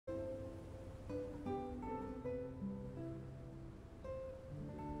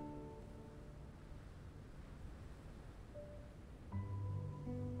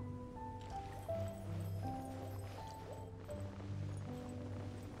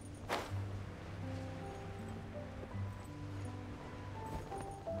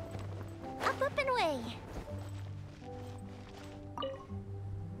and away!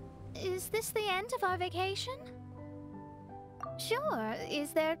 Is this the end of our vacation? Sure.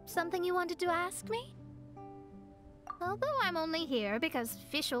 Is there something you wanted to ask me? Although I'm only here because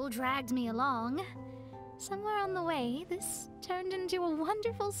Fischl dragged me along, somewhere on the way, this turned into a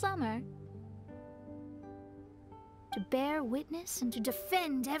wonderful summer. To bear witness and to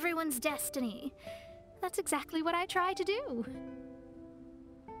defend everyone's destiny. That's exactly what I try to do.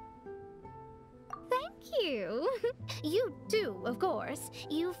 Thank you. You too, of course.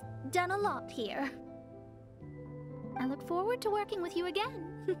 You've done a lot here. I look forward to working with you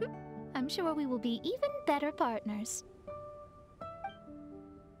again. I'm sure we will be even better partners.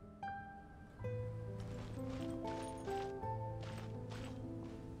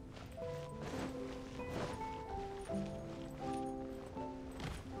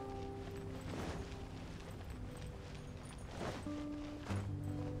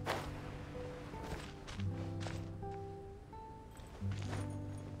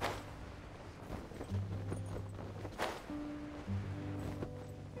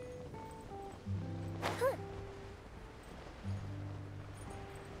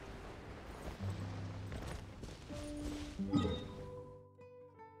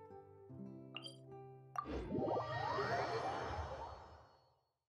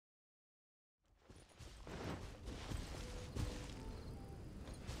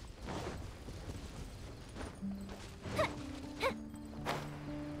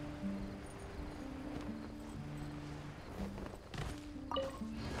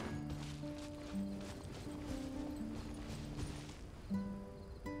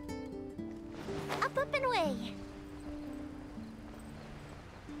 Up and away!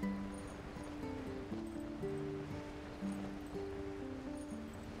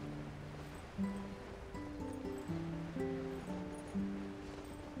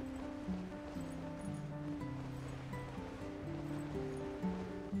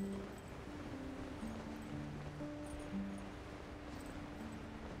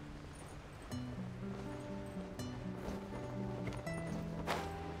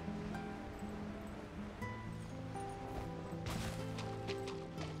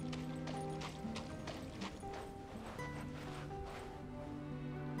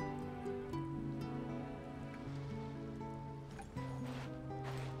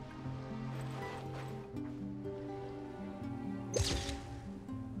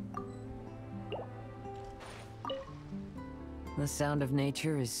 The sound of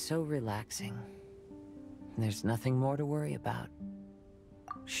nature is so relaxing. There's nothing more to worry about.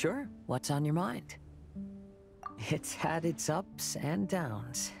 Sure, what's on your mind? It's had its ups and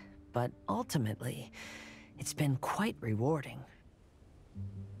downs, but ultimately, it's been quite rewarding.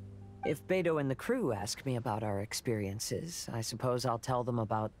 If Beto and the crew ask me about our experiences, I suppose I'll tell them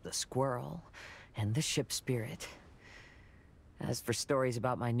about the squirrel and the ship spirit. As for stories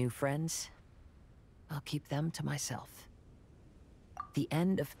about my new friends, I'll keep them to myself. The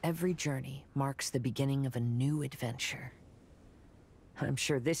end of every journey marks the beginning of a new adventure. I'm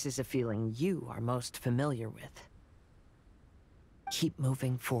sure this is a feeling you are most familiar with. Keep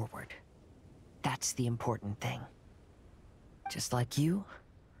moving forward. That's the important thing. Just like you,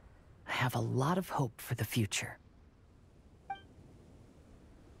 I have a lot of hope for the future.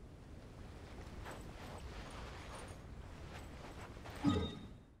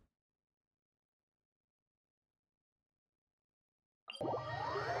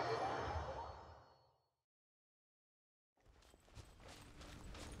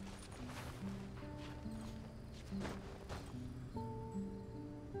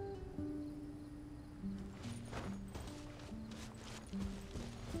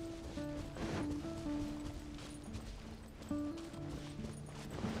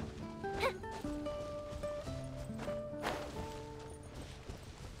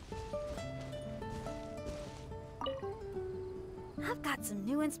 I've got some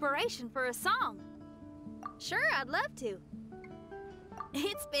new inspiration for a song. Sure, I'd love to.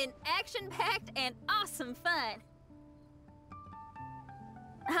 It's been action-packed and awesome fun.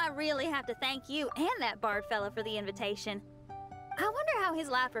 I really have to thank you and that bard fella for the invitation. I wonder how his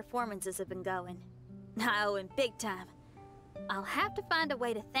live performances have been going. I owe him big time. I'll have to find a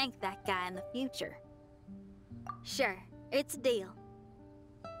way to thank that guy in the future. Sure, it's a deal.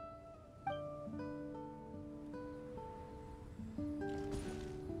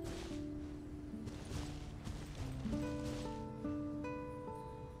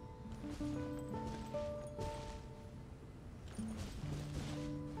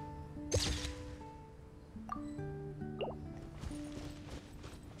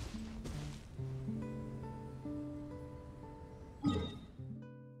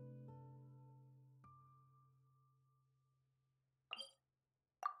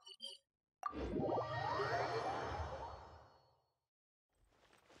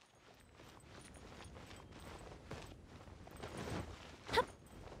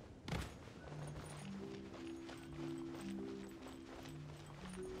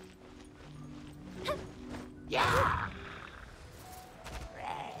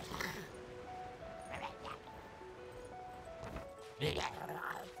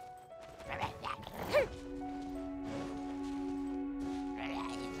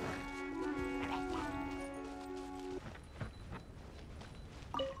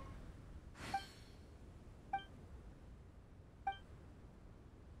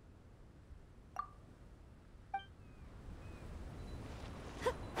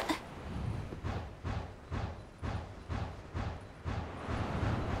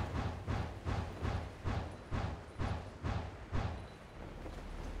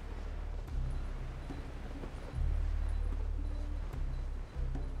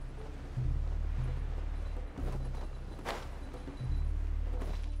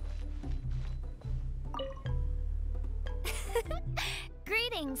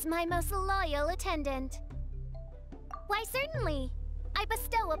 Greetings, my most loyal attendant. Why, certainly. I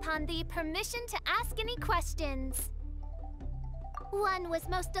bestow upon thee permission to ask any questions. One was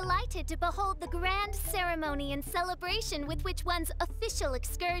most delighted to behold the grand ceremony and celebration with which one's official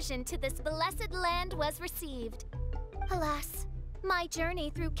excursion to this blessed land was received. Alas, my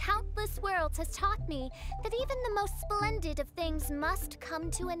journey through countless worlds has taught me that even the most splendid of things must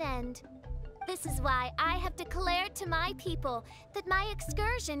come to an end. This is why I have declared to my people that my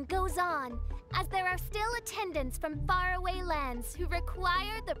excursion goes on, as there are still attendants from faraway lands who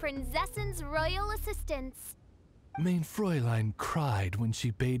require the princess's royal assistance. Mein Fräulein cried when she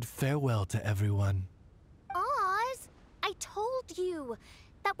bade farewell to everyone. Oz, I told you.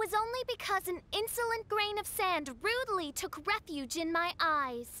 That was only because an insolent grain of sand rudely took refuge in my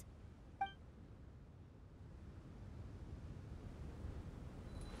eyes.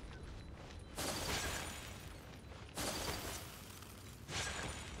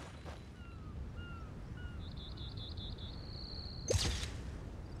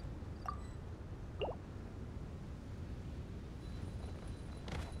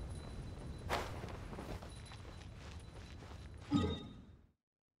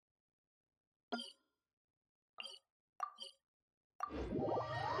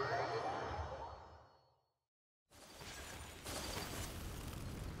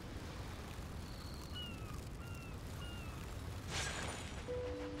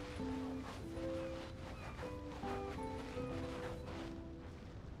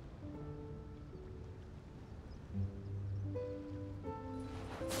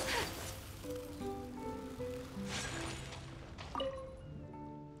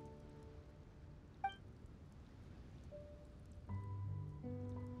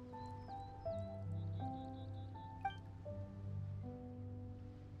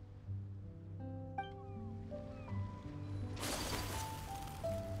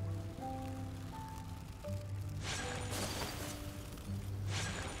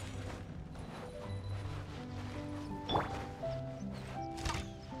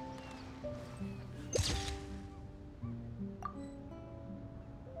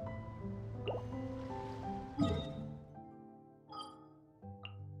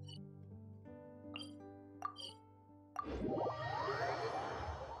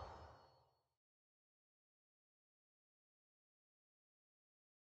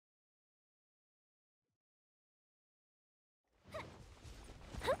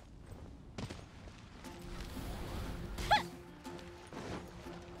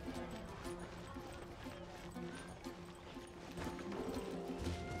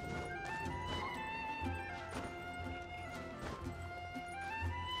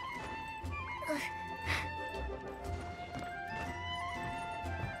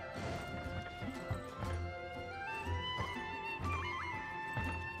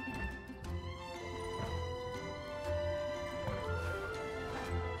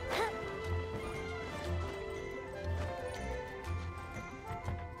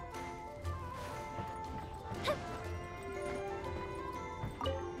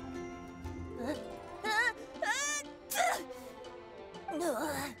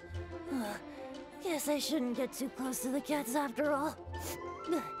 Guess I shouldn't get too close to the cats after all.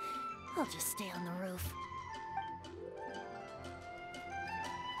 I'll just stay on the roof.